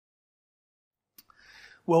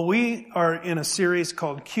Well, we are in a series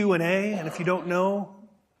called Q&A, and if you don't know,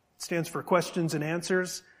 it stands for questions and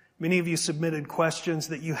answers. Many of you submitted questions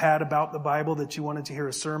that you had about the Bible that you wanted to hear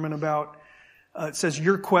a sermon about. It says,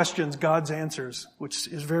 your questions, God's answers, which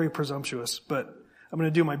is very presumptuous, but I'm going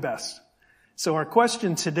to do my best. So our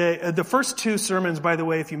question today, the first two sermons, by the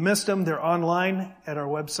way, if you missed them, they're online at our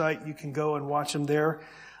website. You can go and watch them there.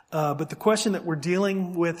 But the question that we're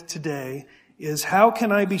dealing with today is, how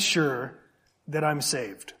can I be sure that I'm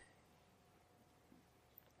saved?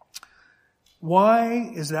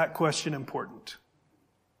 Why is that question important?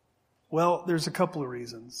 Well, there's a couple of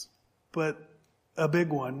reasons, but a big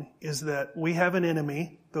one is that we have an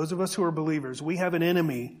enemy. Those of us who are believers, we have an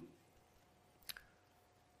enemy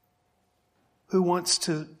who wants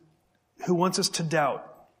us to doubt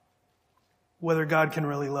whether God can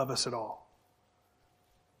really love us at all.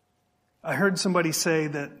 I heard somebody say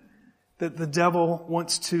that the devil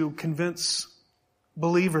wants to convince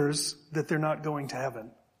believers that they're not going to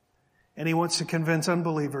heaven. And he wants to convince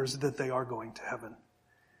unbelievers that they are going to heaven.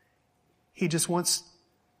 He just wants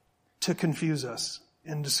to confuse us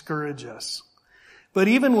and discourage us. But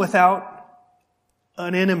even without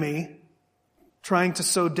an enemy trying to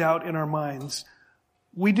sow doubt in our minds,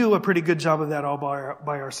 we do a pretty good job of that all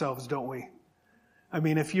by ourselves, don't we? I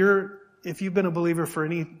mean, if you've been a believer for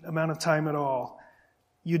any amount of time at all,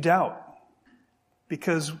 you doubt.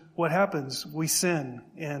 Because what happens? We sin,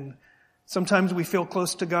 and sometimes we feel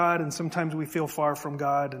close to God, and sometimes we feel far from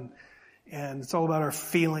God, and it's all about our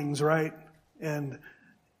feelings, right? And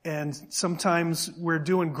sometimes we're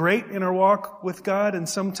doing great in our walk with God, and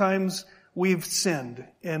sometimes we've sinned,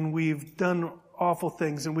 and we've done awful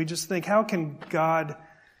things, and we just think, how can God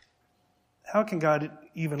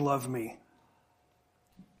even love me?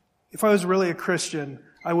 If I was really a Christian,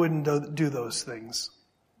 I wouldn't do those things.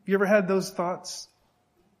 Have you ever had those thoughts?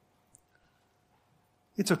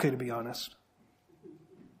 It's okay to be honest.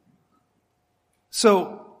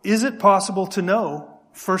 So, is it possible to know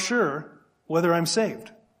for sure whether I'm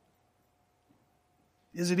saved?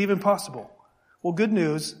 Is it even possible? Well, good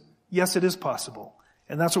news, yes, it is possible.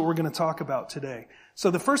 And that's what we're going to talk about today.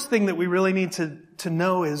 So the first thing that we really need to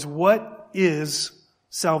know is, what is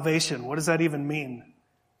salvation? What does that even mean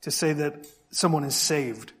to say that someone is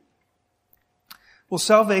saved? Well,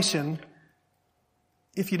 salvation,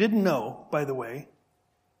 if you didn't know, by the way,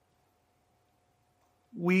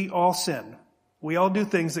 we all sin. We all do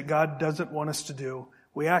things that God doesn't want us to do.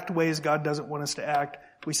 We act ways God doesn't want us to act.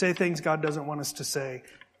 We say things God doesn't want us to say.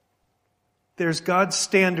 There's God's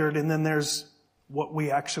standard, and then there's what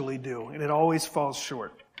we actually do, and it always falls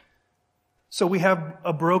short. So we have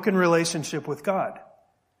a broken relationship with God.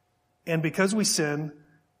 And because we sin,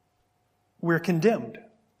 we're condemned.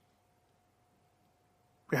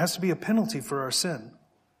 There has to be a penalty for our sin.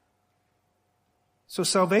 So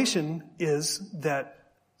salvation means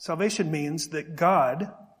that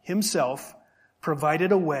God Himself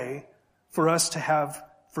provided a way for us to have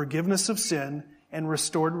forgiveness of sin and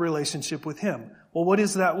restored relationship with Him. Well, what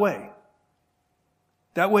is that way?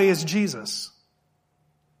 That way is Jesus.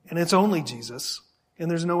 And it's only Jesus. And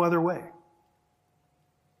there's no other way.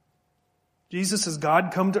 Jesus is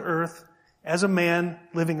God come to earth as a man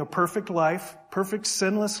living a perfect life, perfect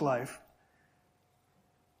sinless life.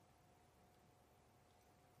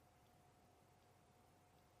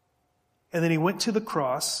 And then He went to the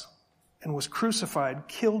cross and was crucified,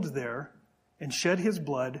 killed there, and shed His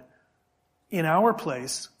blood in our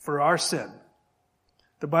place for our sin.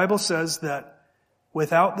 The Bible says that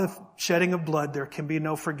without the shedding of blood, there can be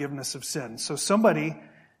no forgiveness of sin. So somebody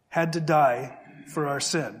had to die for our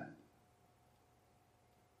sin.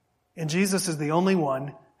 And Jesus is the only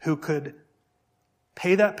one who could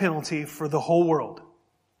pay that penalty for the whole world,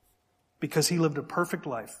 because He lived a perfect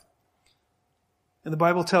life. And the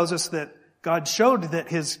Bible tells us that God showed that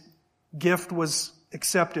His gift was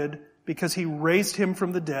accepted because He raised Him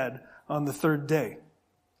from the dead on the third day.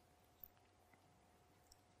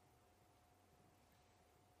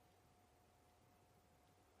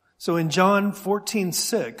 So in John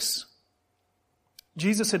 14:6,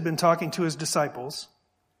 Jesus had been talking to His disciples.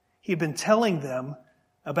 He'd been telling them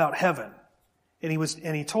about heaven.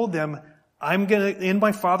 And he told them, in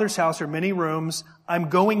my Father's house are many rooms. I'm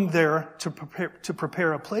going there to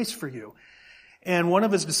prepare a place for you. And one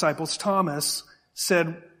of His disciples, Thomas,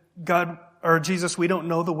 said, Jesus, we don't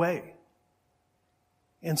know the way.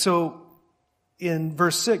 And so in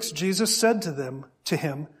verse 6, Jesus said to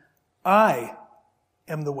him, I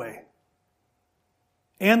am the way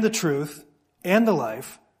and the truth and the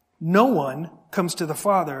life. No one comes to the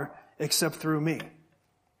Father except through me.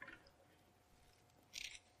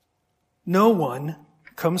 No one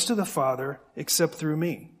comes to the Father except through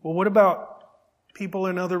me. Well, what about people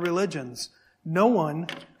in other religions? No one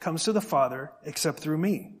comes to the Father except through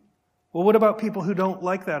me. Well, what about people who don't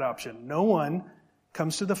like that option? No one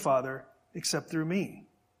comes to the Father except through me.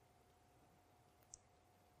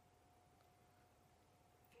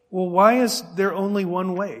 Well, why is there only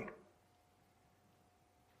one way?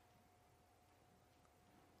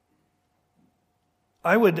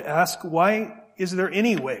 I would ask, why is there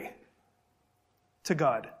any way to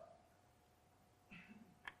God?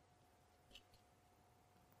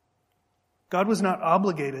 God was not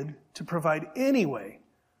obligated to provide any way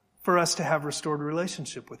for us to have restored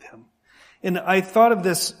relationship with Him. And I thought of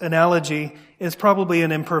this analogy. It's probably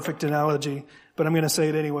an imperfect analogy, but I'm going to say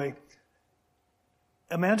it anyway.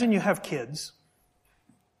 Imagine you have kids.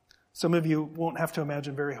 Some of you won't have to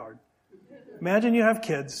imagine very hard. Imagine you have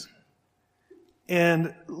kids.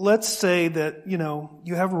 And let's say that,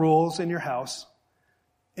 you have rules in your house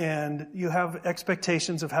and you have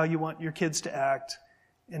expectations of how you want your kids to act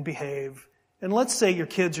and behave. And let's say your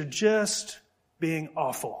kids are just being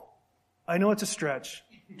awful. I know it's a stretch.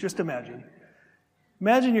 Just imagine.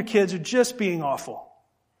 Imagine your kids are just being awful.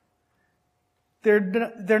 They're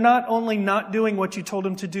not only not doing what you told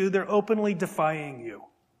them to do, they're openly defying you.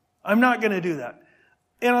 I'm not going to do that.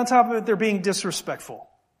 And on top of it, they're being disrespectful.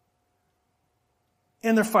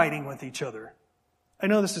 And they're fighting with each other. I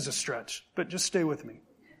know this is a stretch, but just stay with me.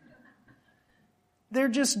 They're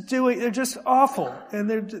just awful. And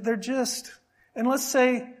and let's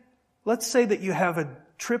say that you have a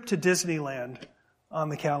trip to Disneyland on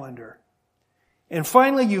the calendar. And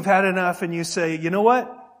finally you've had enough and you say, you know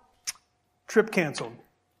what? Trip canceled.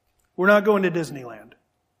 We're not going to Disneyland.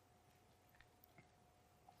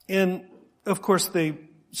 And of course they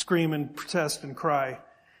scream and protest and cry.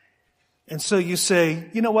 And so you say,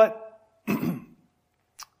 you know what?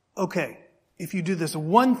 Okay, if you do this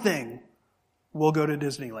one thing, we'll go to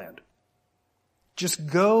Disneyland. Just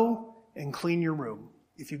go and clean your room.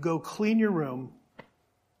 If you go clean your room,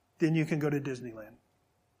 then you can go to Disneyland.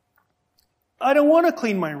 I don't want to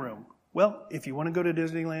clean my room. Well, if you want to go to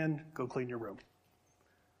Disneyland, go clean your room.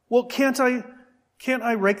 Well, can't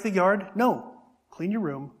I rake the yard? No. Clean your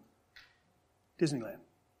room. Disneyland.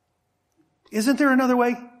 Isn't there another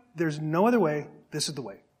way? There's no other way. This is the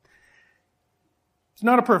way. It's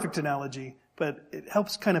not a perfect analogy, but it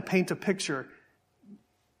helps kind of paint a picture.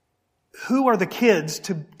 Who are the kids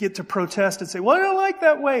to get to protest and say, well, I don't like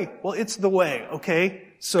that way? Well, it's the way, okay?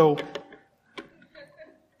 So,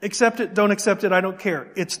 accept it, don't accept it, I don't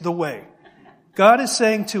care. It's the way. God is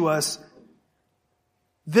saying to us,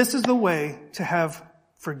 this is the way to have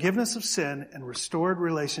forgiveness of sin and restored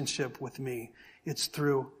relationship with me. It's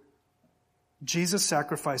through Jesus'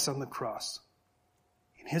 sacrifice on the cross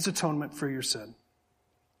and His atonement for your sin.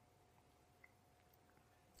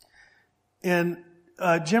 And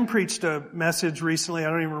Jim preached a message recently.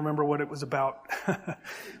 I don't even remember what it was about.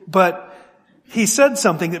 But he said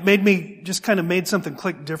something that made something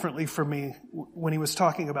click differently for me when he was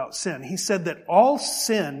talking about sin. He said that all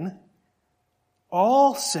sin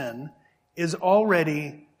is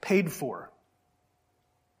already paid for.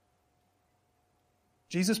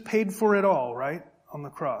 Jesus paid for it all, right? On the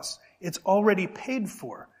cross. It's already paid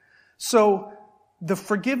for. So the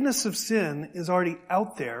forgiveness of sin is already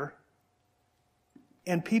out there,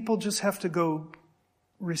 and people just have to go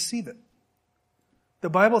receive it. The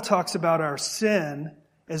Bible talks about our sin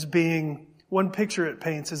as being, one picture it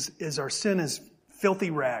paints is our sin is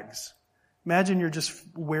filthy rags. Imagine you're just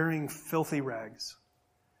wearing filthy rags.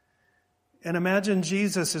 And imagine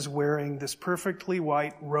Jesus is wearing this perfectly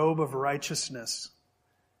white robe of righteousness.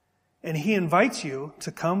 And He invites you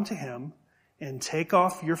to come to Him and take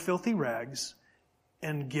off your filthy rags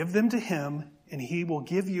and give them to Him, and He will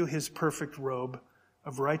give you His perfect robe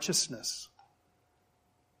of righteousness.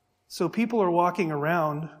 So people are walking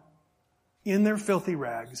around in their filthy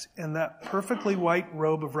rags, and that perfectly white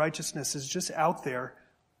robe of righteousness is just out there,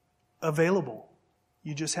 available.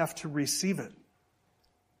 You just have to receive it.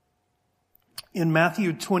 In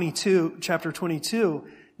Matthew chapter 22,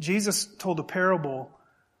 Jesus told a parable.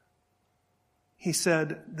 He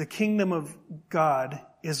said, the kingdom of God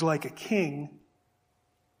is like a king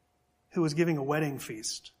who was giving a wedding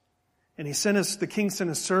feast. And the king sent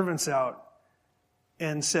his servants out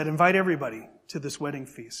and said, invite everybody to this wedding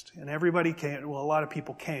feast. And everybody came. Well, a lot of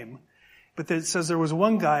people came. But it says there was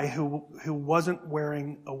one guy who wasn't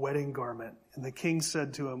wearing a wedding garment. And the king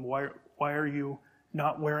said to him, why are you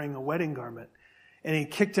not wearing a wedding garment? And he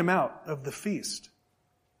kicked him out of the feast.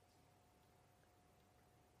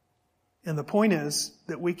 And the point is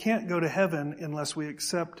that we can't go to heaven unless we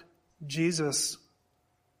accept Jesus'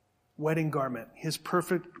 wedding garment, his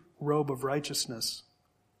perfect robe of righteousness.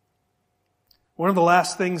 One of the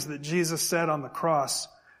last things that Jesus said on the cross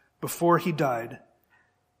before he died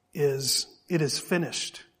is, "It is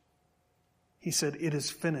finished." He said, "It is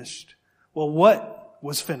finished." Well, what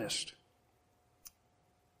was finished?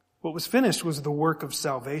 What was finished was the work of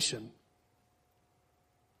salvation.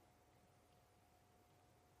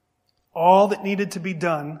 All that needed to be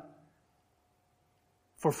done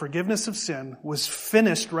for forgiveness of sin was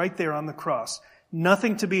finished right there on the cross.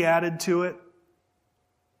 Nothing to be added to it.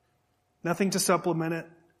 Nothing to supplement it.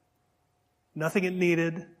 Nothing it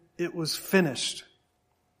needed. It was finished.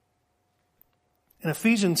 And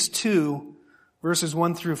Ephesians 2, verses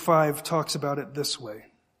 1 through 5 talks about it this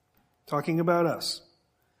way. Talking about us.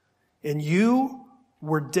 "And you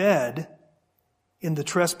were dead in the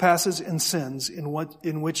trespasses and sins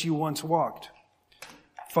in which you once walked,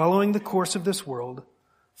 following the course of this world,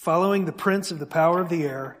 following the prince of the power of the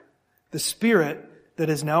air, the spirit that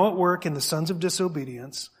is now at work in the sons of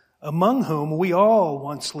disobedience, among whom we all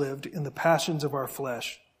once lived in the passions of our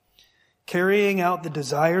flesh, carrying out the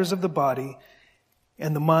desires of the body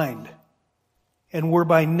and the mind, and were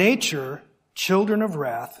by nature children of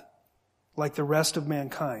wrath, like the rest of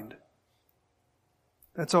mankind."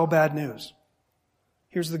 That's all bad news.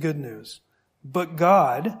 Here's the good news. "But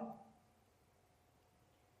God,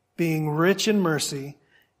 being rich in mercy,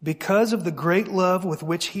 because of the great love with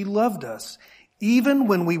which He loved us, even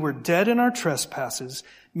when we were dead in our trespasses,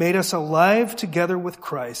 made us alive together with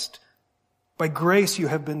Christ. By grace you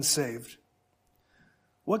have been saved."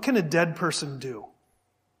 What can a dead person do?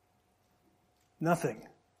 Nothing.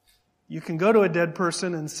 You can go to a dead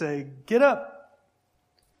person and say, "Get up."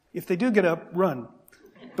 If they do get up, run.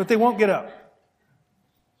 But they won't get up.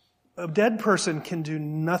 A dead person can do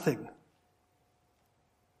nothing.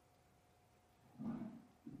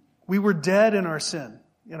 We were dead in our sin,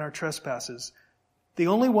 in our trespasses. The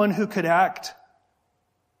only one who could act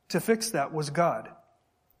to fix that was God.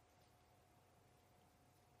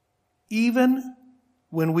 Even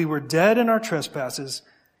when we were dead in our trespasses,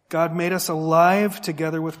 God made us alive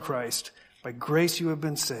together with Christ. By grace you have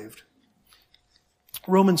been saved.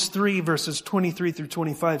 Romans 3 verses 23 through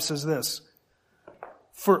 25 says this,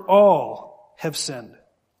 "For all have sinned,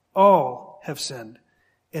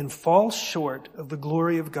 and fall short of the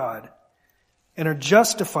glory of God, and are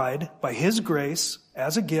justified by His grace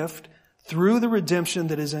as a gift through the redemption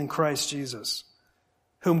that is in Christ Jesus,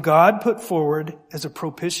 whom God put forward as a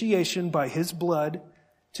propitiation by His blood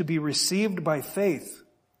to be received by faith.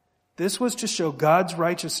 This was to show God's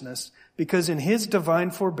righteousness, because in His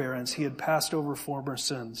divine forbearance He had passed over former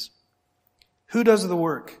sins." Who does the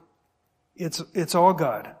work? It's all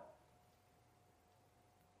God.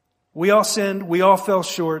 We all sinned, we all fell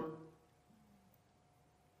short,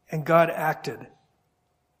 and God acted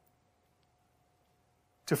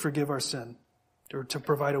to forgive our sin, or to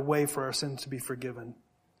provide a way for our sins to be forgiven.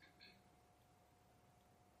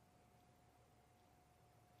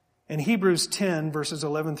 And Hebrews 10, verses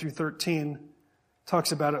 11 through 13,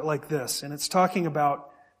 talks about it like this. And it's talking about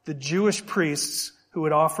the Jewish priests who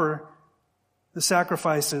would offer the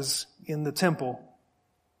sacrifices in the temple.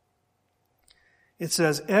 It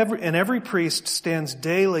says, every priest stands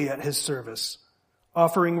daily at his service,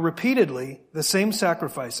 offering repeatedly the same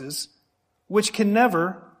sacrifices, which can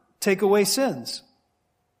never take away sins.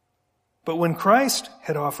 But when Christ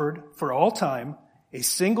had offered for all time a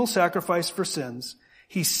single sacrifice for sins,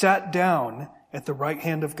 He sat down at the right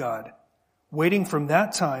hand of God, waiting from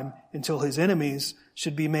that time until His enemies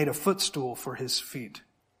should be made a footstool for His feet.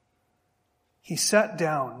 He sat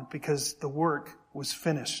down because the work was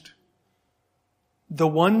finished. The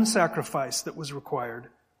one sacrifice that was required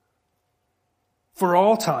for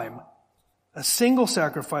all time, a single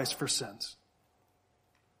sacrifice for sins.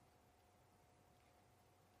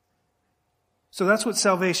 So that's what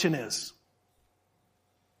salvation is.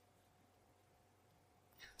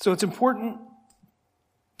 So it's important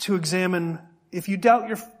to examine, if you doubt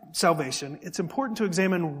your salvation, it's important to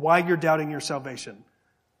examine why you're doubting your salvation.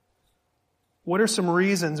 What are some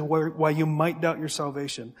reasons why you might doubt your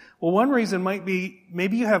salvation? Well, one reason might be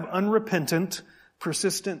maybe you have unrepentant,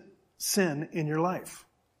 persistent sin in your life.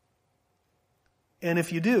 And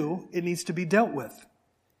if you do, it needs to be dealt with.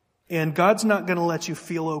 And God's not going to let you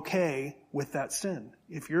feel okay with that sin.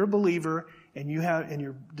 If you're a believer and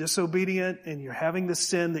you're disobedient and you're having this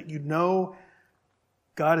sin that you know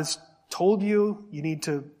God has told you need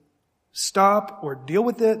to stop or deal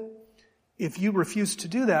with it, if you refuse to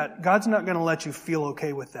do that, God's not going to let you feel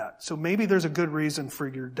okay with that. So maybe there's a good reason for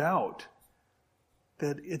your doubt.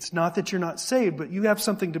 That it's not that you're not saved, but you have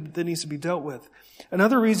something that needs to be dealt with.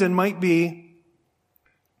 Another reason might be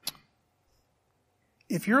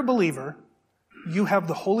if you're a believer, you have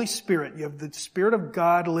the Holy Spirit. You have the Spirit of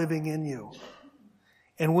God living in you.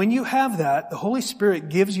 And when you have that, the Holy Spirit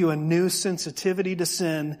gives you a new sensitivity to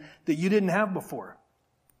sin that you didn't have before.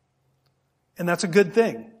 And that's a good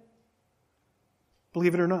thing.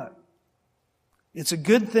 Believe it or not. It's a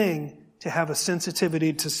good thing to have a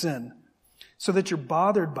sensitivity to sin so that you're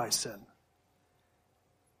bothered by sin.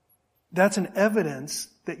 That's an evidence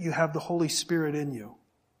that you have the Holy Spirit in you.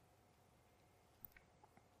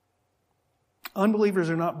 Unbelievers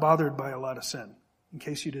are not bothered by a lot of sin, in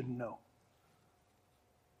case you didn't know.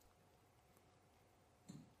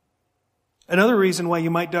 Another reason why you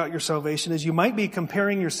might doubt your salvation is you might be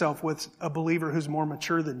comparing yourself with a believer who's more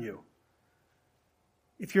mature than you.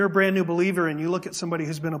 If you're a brand new believer and you look at somebody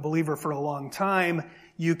who's been a believer for a long time,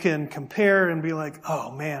 you can compare and be like,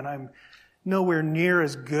 oh man, I'm nowhere near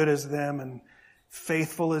as good as them and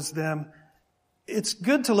faithful as them. It's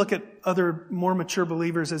good to look at other more mature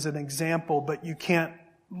believers as an example, but you can't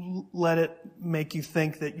let it make you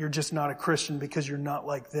think that you're just not a Christian because you're not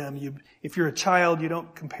like them. If you're a child, you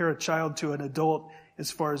don't compare a child to an adult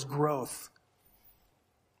as far as growth.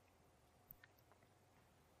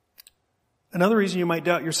 Another reason you might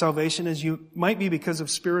doubt your salvation is you might be because of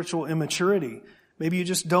spiritual immaturity. Maybe you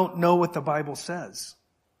just don't know what the Bible says.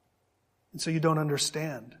 And so you don't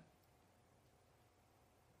understand.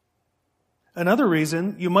 Another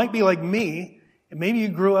reason, you might be like me, and maybe you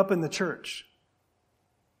grew up in the church.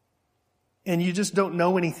 And you just don't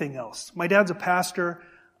know anything else. My dad's a pastor.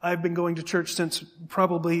 I've been going to church since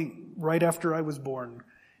probably right after I was born.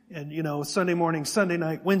 And, Sunday morning, Sunday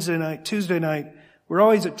night, Wednesday night, Tuesday night, we're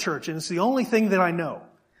always at church. And it's the only thing that I know.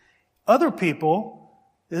 Other people,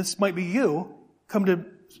 this might be you, come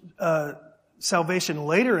to salvation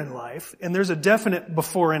later in life, and there's a definite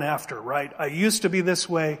before and after, right? I used to be this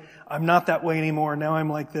way. I'm not that way anymore. Now I'm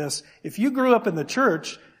like this. If you grew up in the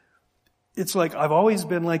church, it's like, I've always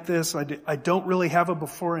been like this. I don't really have a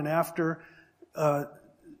before and after.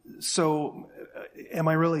 So am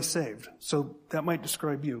I really saved? So that might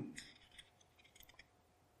describe you.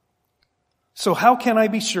 So how can I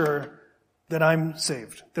be sure that I'm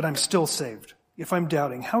saved, that I'm still saved? If I'm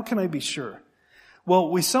doubting, how can I be sure?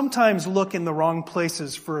 Well, we sometimes look in the wrong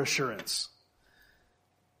places for assurance.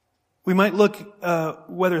 We might look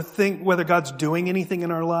whether God's doing anything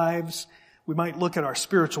in our lives. We might look at our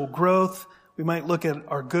spiritual growth. We might look at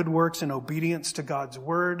our good works and obedience to God's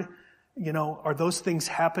word. Are those things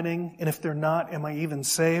happening? And if they're not, am I even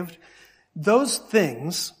saved? Those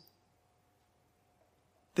things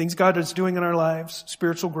God is doing in our lives,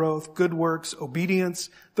 spiritual growth, good works, obedience,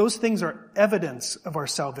 those things are evidence of our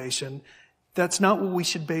salvation. That's not what we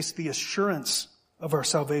should base the assurance of our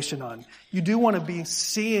salvation on. You do want to be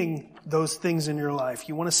seeing those things in your life.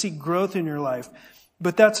 You want to see growth in your life.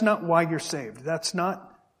 But that's not why you're saved. That's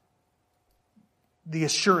not the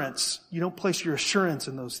assurance. You don't place your assurance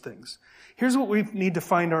in those things. Here's what we need to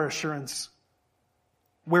find our assurance.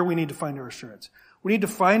 Where we need to find our assurance. We need to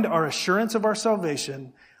find our assurance of our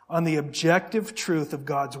salvation on the objective truth of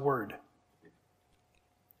God's word.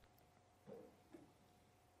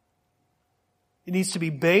 It needs to be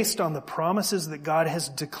based on the promises that God has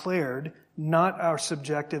declared, not our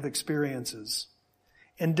subjective experiences.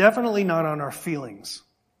 And definitely not on our feelings.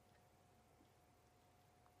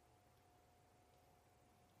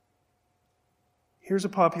 Here's a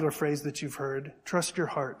popular phrase that you've heard. Trust your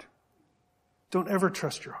heart. Don't ever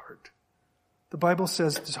trust your heart. The Bible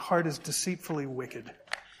says the heart is deceitfully wicked.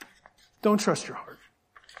 Don't trust your heart.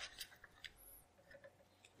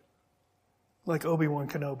 Like Obi-Wan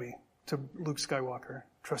Kenobi to Luke Skywalker.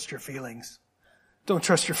 Trust your feelings. Don't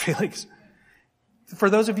trust your feelings. For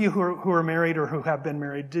those of you who are married or who have been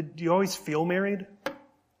married, do you always feel married?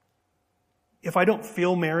 If I don't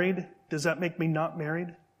feel married, does that make me not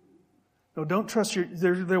married? No, don't trust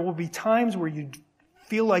there will be times where you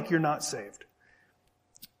feel like you're not saved.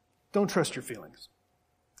 Don't trust your feelings.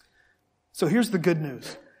 So here's the good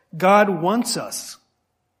news. God wants us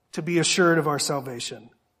to be assured of our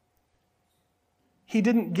salvation. He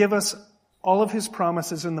didn't give us all of His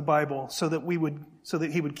promises in the Bible so that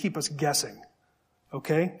He would keep us guessing.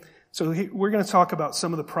 Okay? So we're going to talk about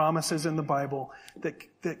some of the promises in the Bible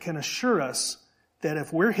that can assure us that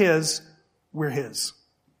if we're His, we're His.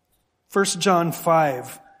 1 John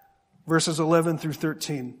 5, verses 11 through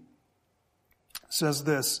 13 says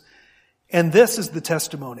this, "And this is the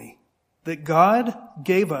testimony, that God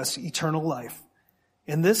gave us eternal life,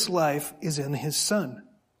 and this life is in His Son.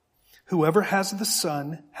 Whoever has the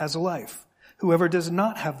Son has life. Whoever does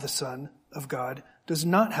not have the Son of God does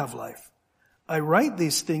not have life. I write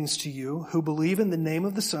these things to you who believe in the name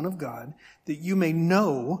of the Son of God, that you may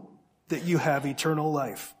know that you have eternal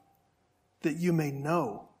life. That you may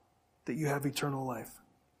know that you have eternal life.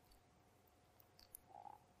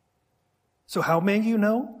 So how may you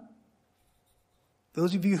know?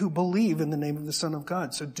 Those of you who believe in the name of the Son of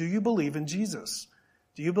God. So do you believe in Jesus?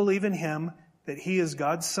 Do you believe in Him, that He is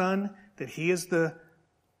God's Son, that He is the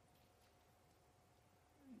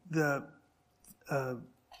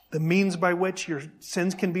means by which your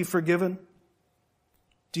sins can be forgiven?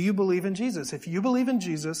 Do you believe in Jesus? If you believe in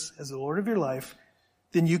Jesus as the Lord of your life,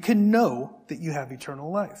 then you can know that you have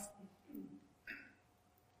eternal life.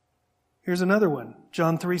 Here's another one.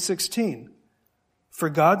 John 3:16. For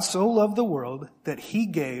God so loved the world that He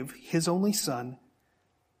gave His only Son.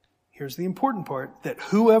 Here's the important part, that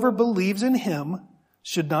whoever believes in Him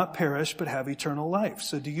should not perish but have eternal life.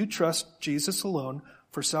 So do you trust Jesus alone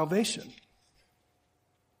for salvation?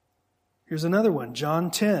 Here's another one. John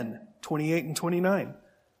 10:28 and 29.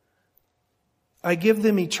 I give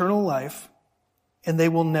them eternal life, and they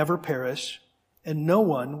will never perish, and no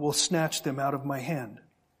one will snatch them out of my hand.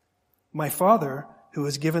 My Father, who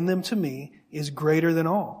has given them to me, is greater than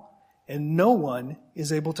all, and no one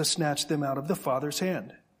is able to snatch them out of the Father's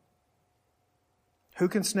hand. Who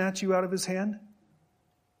can snatch you out of His hand?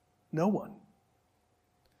 No one.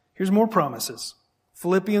 Here's more promises.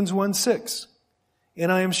 Philippians 1:6.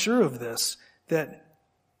 And I am sure of this, that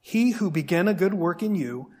He who began a good work in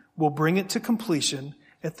you will bring it to completion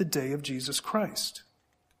at the day of Jesus Christ.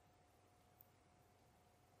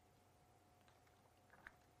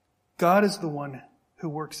 God is the one who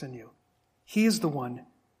works in you. He is the one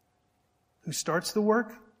who starts the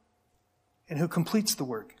work and who completes the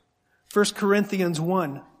work. 1 Corinthians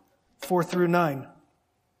 1:4-9.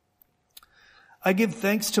 I give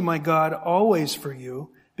thanks to my God always for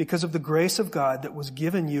you because of the grace of God that was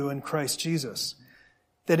given you in Christ Jesus,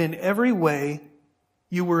 that in every way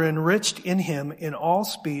you were enriched in Him in all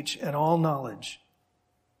speech and all knowledge,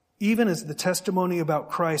 even as the testimony about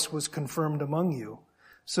Christ was confirmed among you,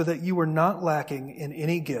 so that you were not lacking in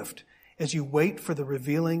any gift as you wait for the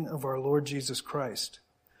revealing of our Lord Jesus Christ,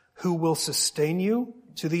 who will sustain you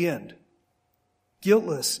to the end,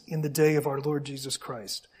 guiltless in the day of our Lord Jesus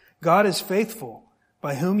Christ. God is faithful,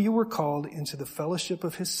 by whom you were called into the fellowship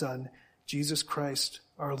of His Son, Jesus Christ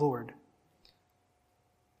our Lord.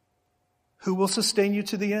 Who will sustain you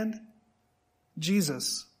to the end?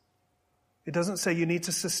 Jesus. It doesn't say you need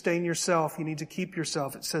to sustain yourself, you need to keep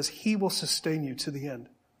yourself. It says He will sustain you to the end.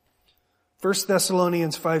 1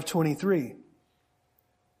 Thessalonians 5:23.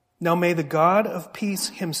 Now may the God of peace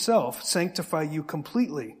Himself sanctify you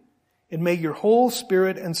completely, and may your whole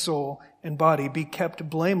spirit and soul and body be kept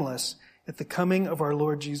blameless at the coming of our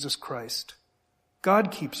Lord Jesus Christ. God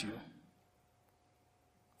keeps you.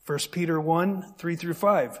 1 Peter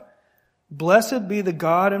 1:3-5. Blessed be the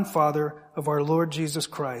God and Father of our Lord Jesus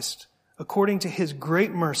Christ. According to His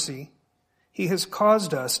great mercy, He has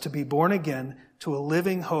caused us to be born again to a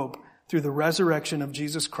living hope through the resurrection of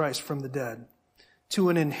Jesus Christ from the dead, to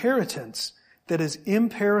an inheritance that is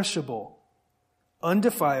imperishable,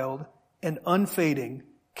 undefiled, and unfading,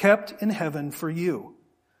 kept in heaven for you,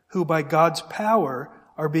 who by God's power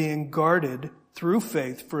are being guarded through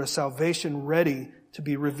faith for a salvation ready to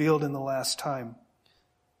be revealed in the last time.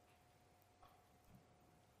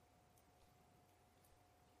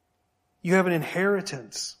 You have an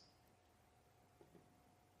inheritance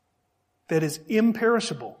that is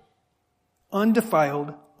imperishable,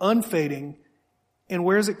 undefiled, unfading, and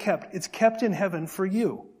where is it kept? It's kept in heaven for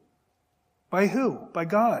you. By who? By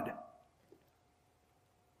God.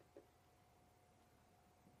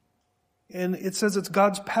 And it says it's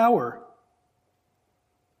God's power.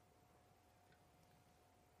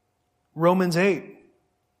 Romans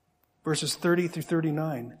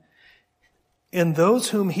 8:30-39. And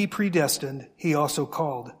those whom He predestined, He also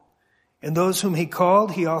called. And those whom He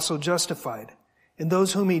called, He also justified. And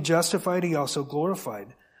those whom He justified, He also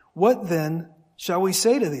glorified. What then shall we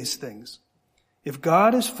say to these things? If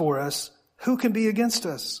God is for us, who can be against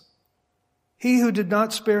us? He who did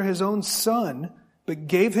not spare His own Son, but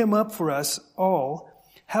gave Him up for us all,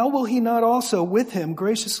 how will He not also with Him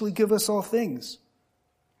graciously give us all things?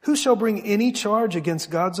 Who shall bring any charge against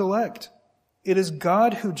God's elect? It is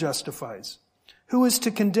God who justifies. Who is to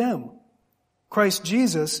condemn? Christ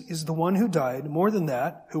Jesus is the one who died, more than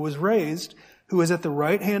that, who was raised, who is at the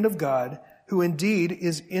right hand of God, who indeed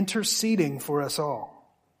is interceding for us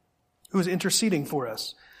all. Who is interceding for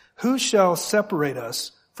us. Who shall separate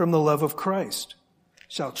us from the love of Christ?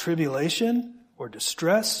 Shall tribulation, or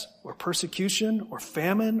distress, or persecution, or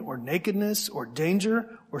famine, or nakedness, or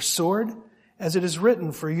danger, or sword? As it is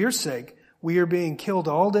written, for your sake, we are being killed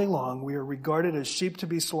all day long. We are regarded as sheep to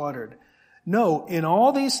be slaughtered. No, in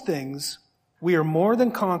all these things, we are more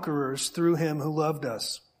than conquerors through him who loved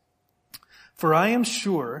us. For I am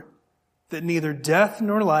sure that neither death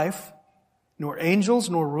nor life, nor angels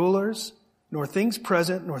nor rulers, nor things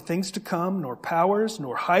present, nor things to come, nor powers,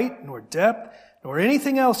 nor height, nor depth, nor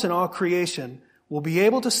anything else in all creation will be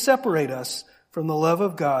able to separate us from the love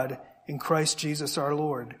of God in Christ Jesus our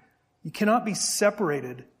Lord. You cannot be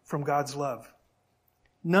separated from God's love.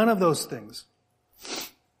 None of those things.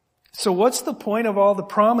 So what's the point of all the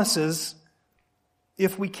promises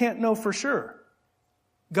if we can't know for sure?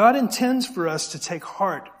 God intends for us to take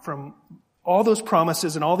heart from all those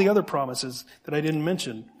promises and all the other promises that I didn't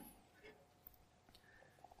mention.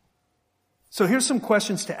 So here's some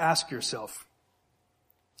questions to ask yourself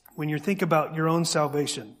when you think about your own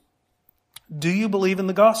salvation. Do you believe in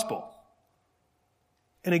the gospel?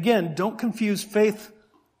 And again, don't confuse faith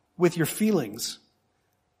with your feelings.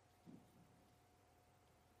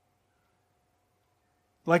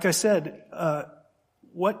 Like I said,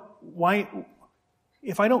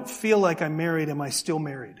 if I don't feel like I'm married, am I still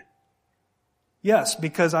married? Yes,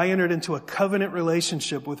 because I entered into a covenant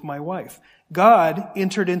relationship with my wife. God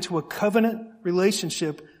entered into a covenant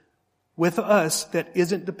relationship with us that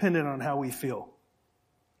isn't dependent on how we feel.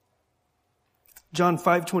 John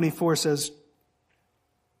 5:24 says,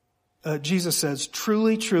 Jesus says,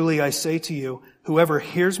 "Truly, truly, I say to you, whoever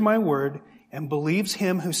hears my word and believes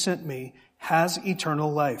him who sent me has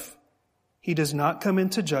eternal life. He does not come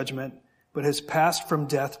into judgment, but has passed from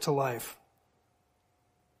death to life."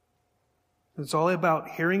 It's all about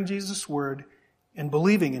hearing Jesus' word and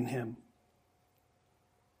believing in him.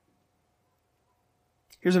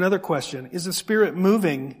 Here's another question. Is the Spirit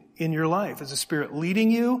moving in your life? Is the Spirit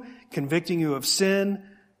leading you, convicting you of sin?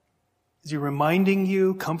 Is he reminding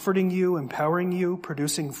you, comforting you, empowering you,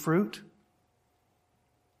 producing fruit?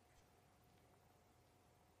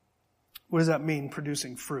 What does that mean,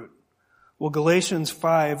 producing fruit? Well, Galatians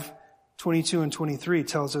 5:22 and 23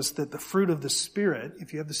 tells us that the fruit of the Spirit,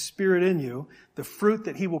 if you have the Spirit in you, the fruit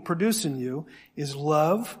that he will produce in you is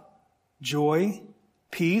love, joy,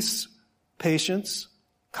 peace, patience,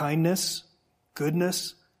 kindness,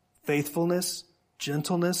 goodness, faithfulness,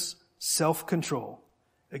 gentleness, self-control.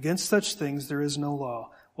 Against such things there is no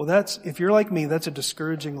law. Well, if you're like me, that's a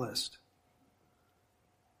discouraging list.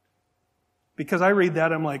 Because I read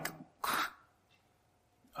that, I'm like,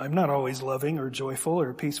 I'm not always loving or joyful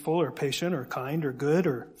or peaceful or patient or kind or good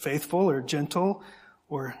or faithful or gentle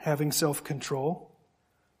or having self-control.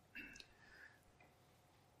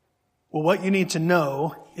 Well, what you need to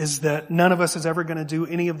know is that none of us is ever going to do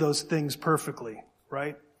any of those things perfectly,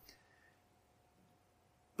 right?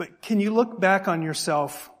 But can you look back on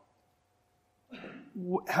yourself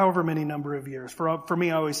however many number of years? For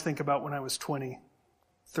me, I always think about when I was 20,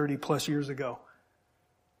 30 plus years ago.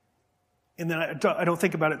 And then I don't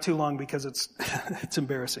think about it too long because it's it's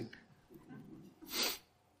embarrassing.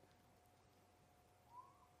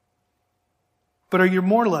 But are you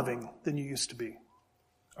more loving than you used to be?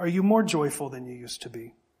 Are you more joyful than you used to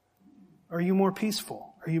be? Are you more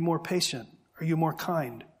peaceful? Are you more patient? Are you more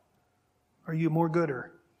kind? Are you more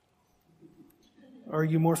gooder? Are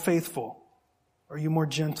you more faithful? Are you more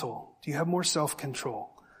gentle? Do you have more self-control?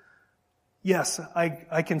 Yes,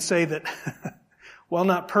 I can say that, while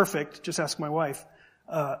not perfect, just ask my wife,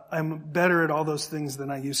 I'm better at all those things than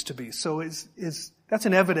I used to be. So that's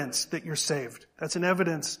an evidence that you're saved. That's an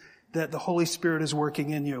evidence that the Holy Spirit is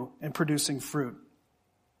working in you and producing fruit.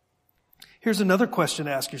 Here's another question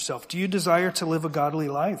to ask yourself. Do you desire to live a godly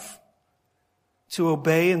life? To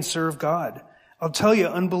obey and serve God? I'll tell you,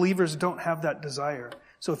 unbelievers don't have that desire.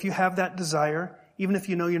 So if you have that desire, even if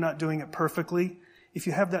you know you're not doing it perfectly, if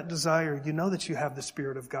you have that desire, you know that you have the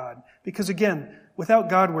Spirit of God. Because again, without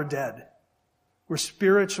God, we're dead. We're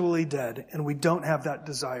spiritually dead, and we don't have that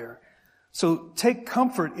desire. So take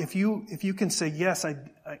comfort if you can say, yes, I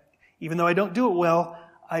even though I don't do it well,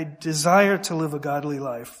 I desire to live a godly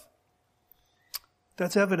life.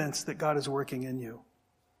 That's evidence that God is working in you.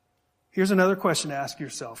 Here's another question to ask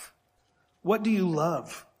yourself. What do you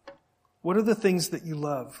love? What are the things that you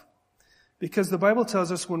love? Because the Bible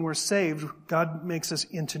tells us when we're saved, God makes us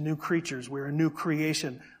into new creatures. We're a new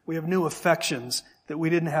creation. We have new affections that we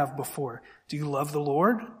didn't have before. Do you love the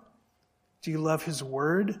Lord? Do you love His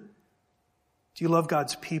Word? Do you love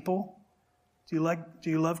God's people? Do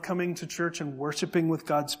you love coming to church and worshiping with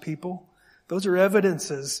God's people? Those are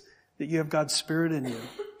evidences that you have God's Spirit in you.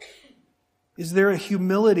 Is there a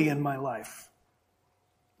humility in my life?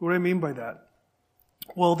 What do I mean by that?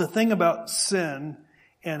 Well, the thing about sin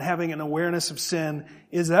and having an awareness of sin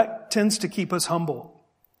is that tends to keep us humble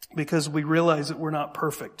because we realize that we're not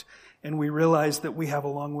perfect and we realize that we have a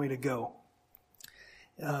long way to go.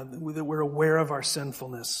 that we're aware of our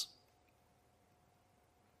sinfulness.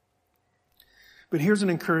 But here's an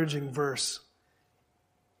encouraging verse.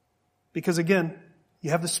 Because again,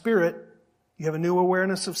 you have the Spirit, you have a new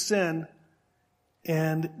awareness of sin,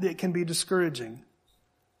 and it can be discouraging.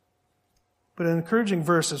 But an encouraging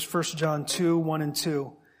verse is 1 John 2, 1 and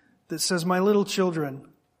 2, that says, "My little children,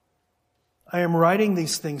 I am writing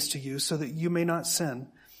these things to you so that you may not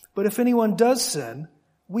sin. But if anyone does sin,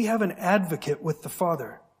 we have an advocate with the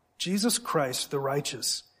Father, Jesus Christ the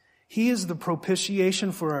righteous. He is the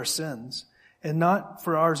propitiation for our sins, and not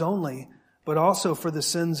for ours only, but also for the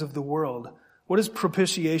sins of the world." What does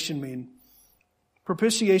propitiation mean?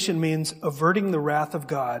 Propitiation means averting the wrath of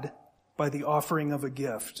God by the offering of a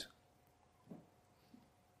gift.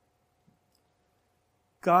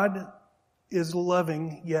 God is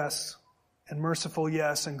loving, yes, and merciful,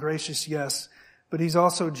 yes, and gracious, yes, but He's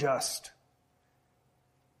also just.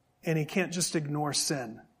 And He can't just ignore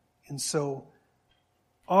sin. And so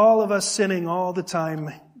all of us sinning all the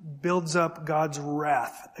time builds up God's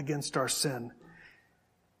wrath against our sin.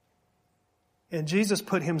 And Jesus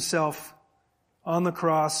put Himself on the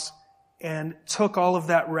cross and took all of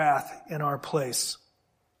that wrath in our place.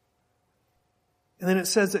 And then it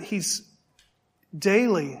says that He's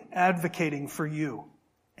daily advocating for you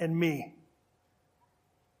and me.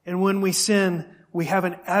 And when we sin, we have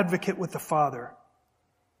an advocate with the Father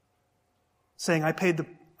saying, I paid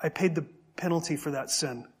the penalty for that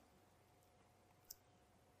sin.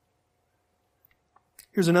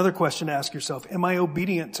 Here's another question to ask yourself. Am I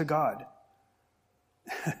obedient to God?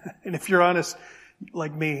 And if you're honest,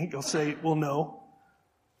 like me, you'll say, well, no.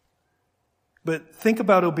 But think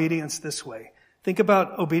about obedience this way. Think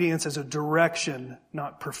about obedience as a direction,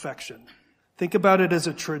 not perfection. Think about it as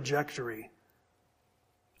a trajectory,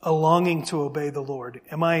 a longing to obey the Lord.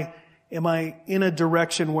 Am I in a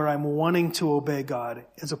direction where I'm wanting to obey God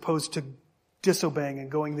as opposed to disobeying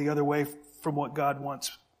and going the other way from what God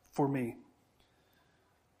wants for me?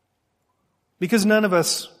 Because none of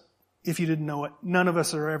us, if you didn't know it, none of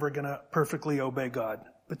us are ever going to perfectly obey God.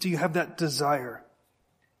 But do you have that desire?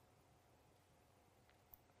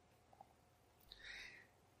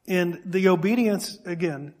 And the obedience,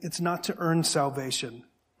 again, it's not to earn salvation,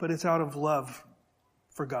 but it's out of love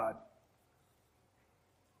for God.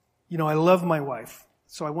 You know, I love my wife,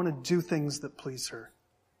 so I want to do things that please her.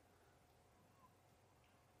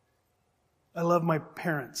 I love my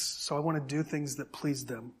parents, so I want to do things that please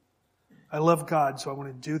them. I love God, so I want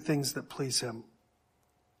to do things that please Him.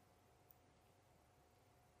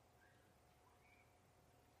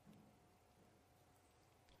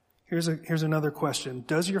 Here's another question.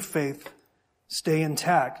 Does your faith stay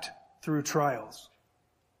intact through trials?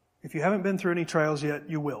 If you haven't been through any trials yet,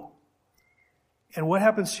 you will. And what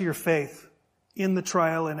happens to your faith in the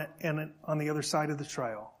trial and on the other side of the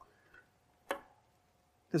trial?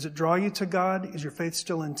 Does it draw you to God? Is your faith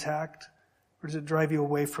still intact? Or does it drive you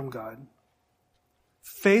away from God?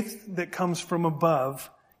 Faith that comes from above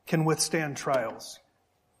can withstand trials.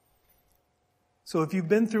 So if you've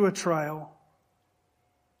been through a trial,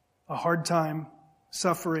 a hard time,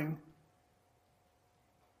 suffering,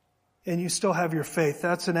 and you still have your faith,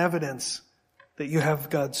 that's an evidence that you have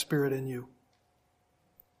God's Spirit in you.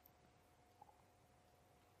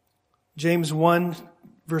 James 1,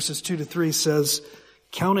 verses 2-3 says,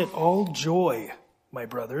 "Count it all joy, my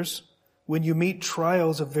brothers, when you meet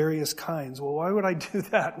trials of various kinds." Well, why would I do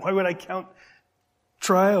that? Why would I count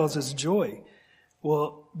trials as joy?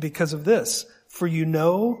 Well, because of this. "For you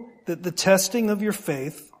know that the testing of your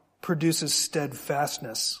faith produces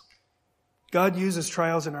steadfastness." God uses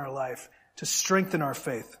trials in our life to strengthen our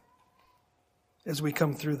faith as we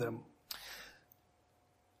come through them.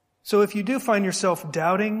 So if you do find yourself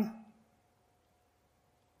doubting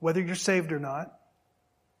whether you're saved or not,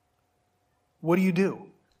 what do you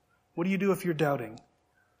do? What do you do if you're doubting?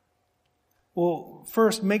 Well,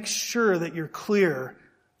 first, make sure that you're clear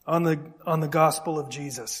on the gospel of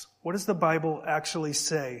Jesus. What does the Bible actually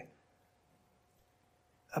say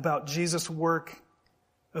about Jesus' work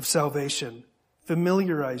of salvation?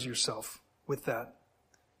 Familiarize yourself with that.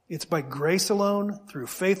 It's by grace alone, through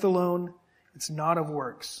faith alone. It's not of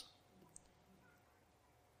works.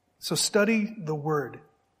 So study the Word.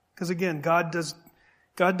 Because again, God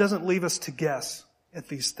doesn't leave us to guess at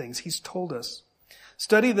these things. He's told us.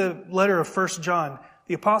 Study the letter of 1 John.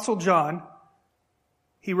 The Apostle John,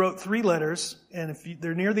 he wrote 3 letters, and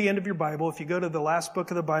they're near the end of your Bible. If you go to the last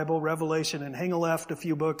book of the Bible, Revelation, and hang a left a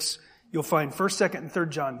few books, you'll find 1st, 2nd, and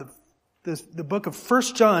 3rd John. The book of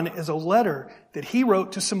 1 John is a letter that he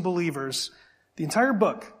wrote to some believers. The entire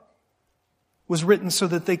book was written so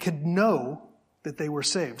that they could know that they were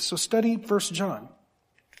saved. So study 1 John.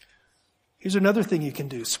 Here's another thing you can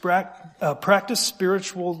do. Practice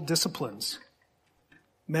spiritual disciplines.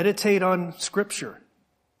 Meditate on Scripture.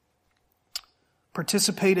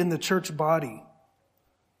 Participate in the church body.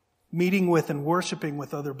 Meeting with and worshiping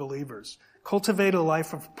with other believers. Cultivate a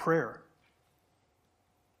life of prayer.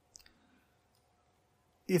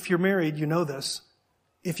 If you're married, you know this.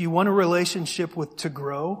 If you want a relationship to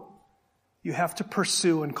grow, you have to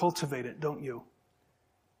pursue and cultivate it, don't you?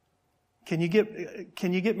 Can you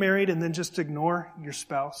get married and then just ignore your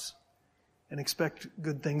spouse and expect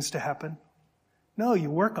good things to happen? No,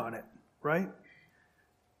 you work on it, right?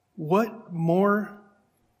 What more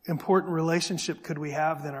important relationship could we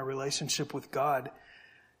have than our relationship with God?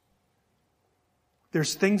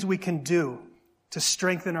 There's things we can do to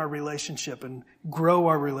strengthen our relationship and grow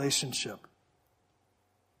our relationship.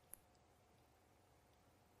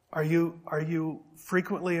 Are you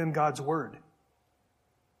frequently in God's Word?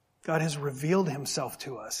 God has revealed Himself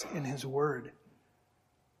to us in His Word.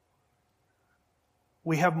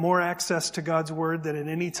 We have more access to God's Word than at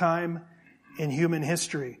any time in human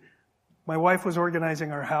history. My wife was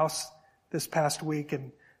organizing our house this past week,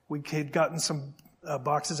 and we had gotten some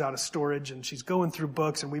boxes out of storage, and she's going through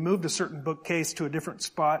books, and we moved a certain bookcase to a different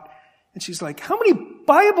spot, and she's like, "How many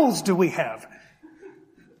Bibles do we have?"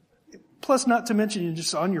 Plus, not to mention, you're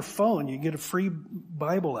just on your phone, you get a free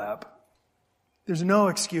Bible app. There's no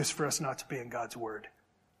excuse for us not to be in God's Word.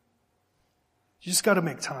 You just got to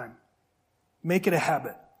make time. Make it a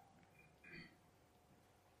habit.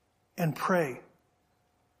 And pray.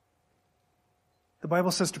 The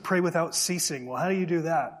Bible says to pray without ceasing. Well, how do you do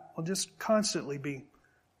that? Well, just constantly be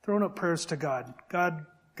throwing up prayers to God. God,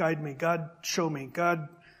 guide me. God, show me. God,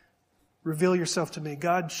 reveal yourself to me.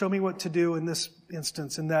 God, show me what to do in this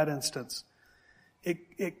instance, in that instance.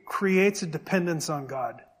 It creates a dependence on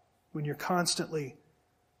God when you're constantly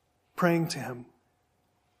praying to Him.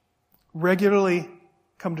 Regularly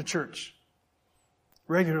come to church.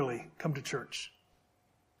 Regularly come to church.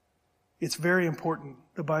 It's very important.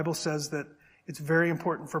 The Bible says that it's very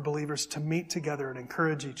important for believers to meet together and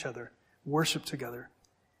encourage each other, worship together.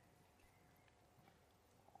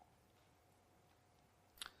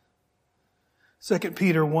 Second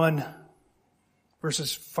Peter 1,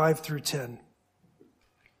 verses 5 through 10.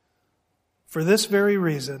 For this very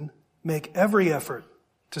reason, make every effort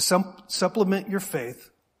to supplement your faith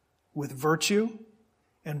with virtue,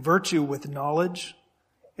 and virtue with knowledge,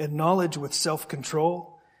 and knowledge with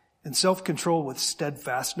self-control, and self-control with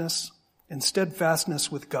steadfastness, and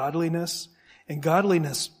steadfastness with godliness, and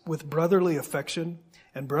godliness with brotherly affection,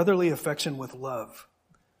 and brotherly affection with love.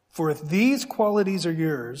 For if these qualities are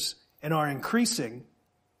yours and are increasing,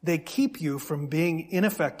 they keep you from being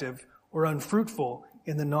ineffective or unfruitful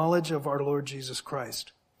in the knowledge of our Lord Jesus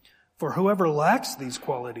Christ. For whoever lacks these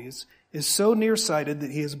qualities is so nearsighted that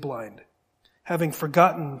he is blind, having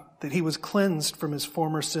forgotten that he was cleansed from his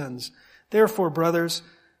former sins. Therefore, brothers,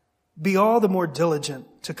 be all the more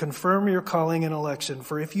diligent to confirm your calling and election,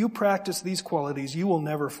 for if you practice these qualities, you will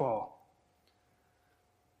never fall.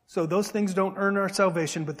 So those things don't earn our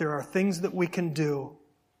salvation, but there are things that we can do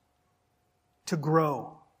to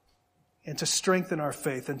grow and to strengthen our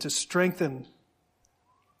faith and to strengthen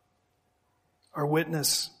our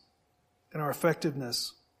witness and our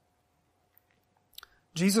effectiveness.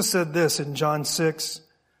 Jesus said this in John 6,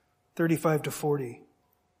 35 to 40.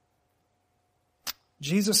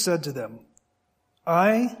 Jesus said to them,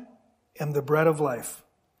 I am the bread of life.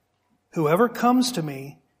 Whoever comes to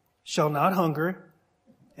me shall not hunger,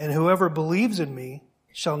 and whoever believes in me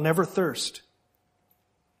shall never thirst.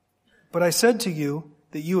 But I said to you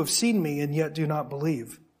that you have seen me and yet do not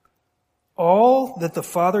believe. All that the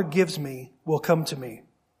Father gives me will come to me,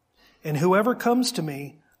 and whoever comes to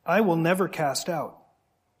me I will never cast out.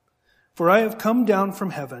 For I have come down from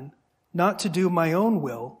heaven not to do my own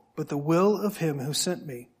will, but the will of him who sent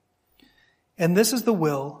me. And this is the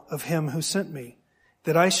will of him who sent me,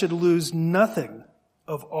 that I should lose nothing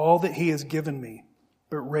of all that he has given me,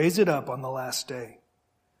 but raise it up on the last day.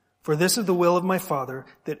 For this is the will of my Father,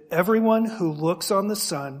 that everyone who looks on the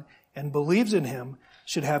Son and believes in him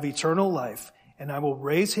should have eternal life, and I will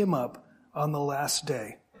raise him up on the last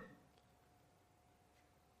day.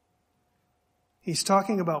 He's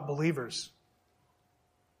talking about believers.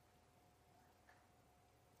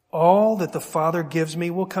 All that the Father gives me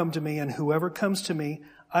will come to me, and whoever comes to me,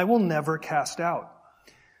 I will never cast out.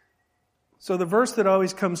 So the verse that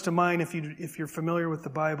always comes to mind, if you're familiar with the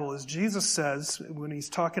Bible, is Jesus says, when he's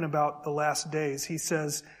talking about the last days, he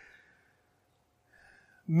says,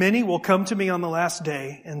 many will come to me on the last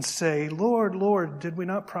day and say, Lord, Lord, did we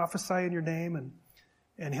not prophesy in your name?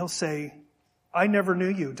 And he'll say, I never knew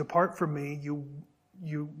you. Depart from me, you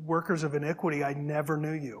you workers of iniquity, I never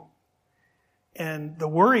knew you. And the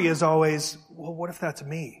worry is always, well, what if that's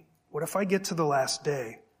me? What if I get to the last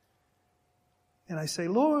day? And I say,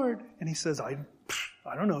 Lord, and he says, I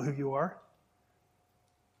don't know who you are.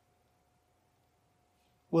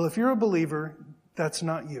 Well, if you're a believer, that's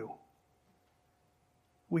not you.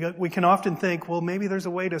 We can often think, well, maybe there's a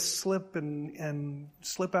way to slip and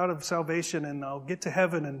slip out of salvation and I'll get to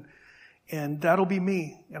heaven and that'll be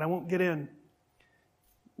me and I won't get in.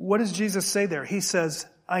 What does Jesus say there? He says,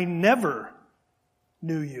 I never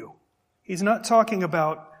knew you. He's not talking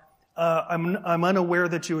about, I'm unaware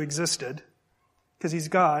that you existed, because he's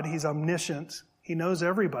God, he's omniscient, he knows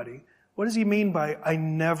everybody. What does he mean by, I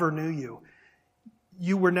never knew you?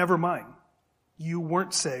 You were never mine. You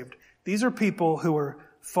weren't saved. These are people who are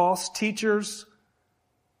false teachers,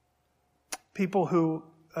 people who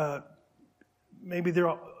maybe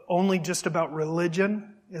they're only just about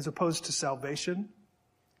religion as opposed to salvation.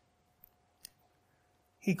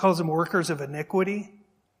 He calls them workers of iniquity,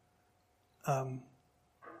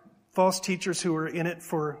 false teachers who are in it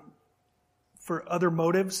for other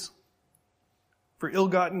motives, for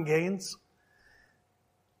ill-gotten gains.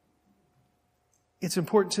 It's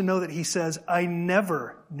important to know that he says, I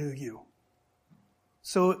never knew you.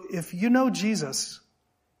 So if you know Jesus,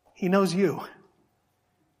 he knows you.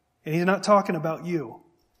 And he's not talking about you.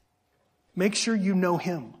 Make sure you know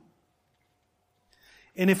him.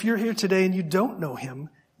 And if you're here today and you don't know him,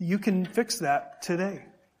 you can fix that today.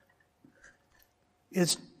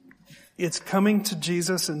 It's coming to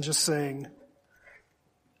Jesus and just saying,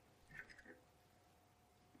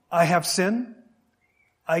 I have sin.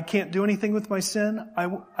 I can't do anything with my sin.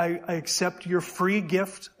 I accept your free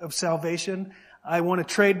gift of salvation. I want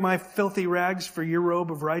to trade my filthy rags for your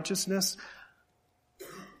robe of righteousness.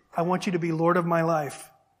 I want you to be Lord of my life.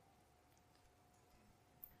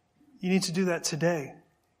 You need to do that today.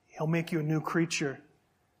 He'll make you a new creature,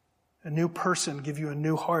 a new person, give you a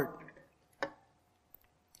new heart.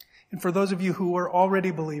 And for those of you who are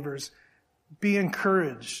already believers, be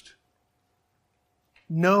encouraged.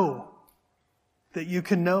 Know that you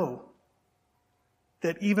can know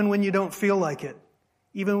that even when you don't feel like it,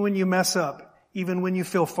 even when you mess up, even when you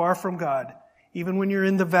feel far from God, even when you're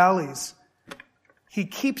in the valleys, he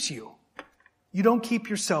keeps you. You don't keep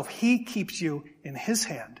yourself. He keeps you in his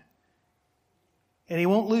hand. And he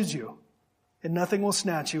won't lose you. And nothing will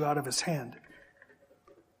snatch you out of his hand.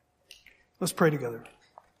 Let's pray together.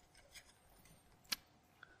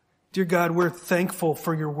 Dear God, we're thankful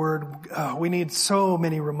for your word. We need so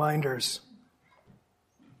many reminders.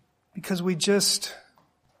 Because we do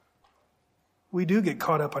get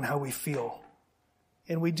caught up on how we feel.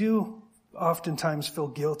 And we do oftentimes feel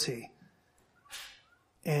guilty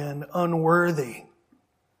and unworthy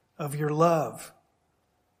of your love.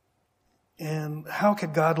 And how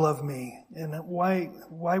could God love me? And why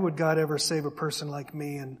would God ever save a person like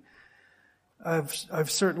me? And I've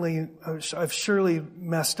surely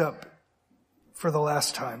messed up for the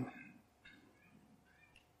last time.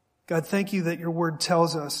 God, thank you that your word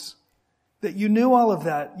tells us that you knew all of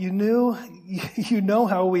that. You know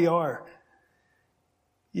how we are.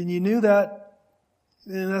 And you knew that,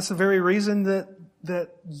 and that's the very reason that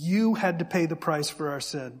you had to pay the price for our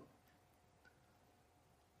sin.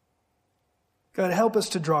 God, help us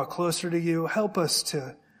to draw closer to you. Help us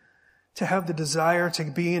to have the desire to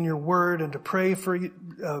be in your word and to pray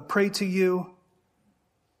to you.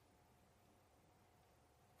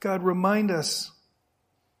 God, remind us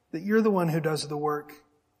that you're the one who does the work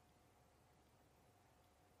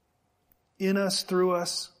in us, through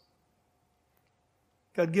us.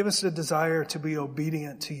 God, give us a desire to be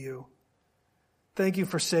obedient to you. Thank you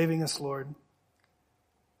for saving us, Lord.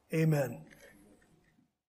 Amen.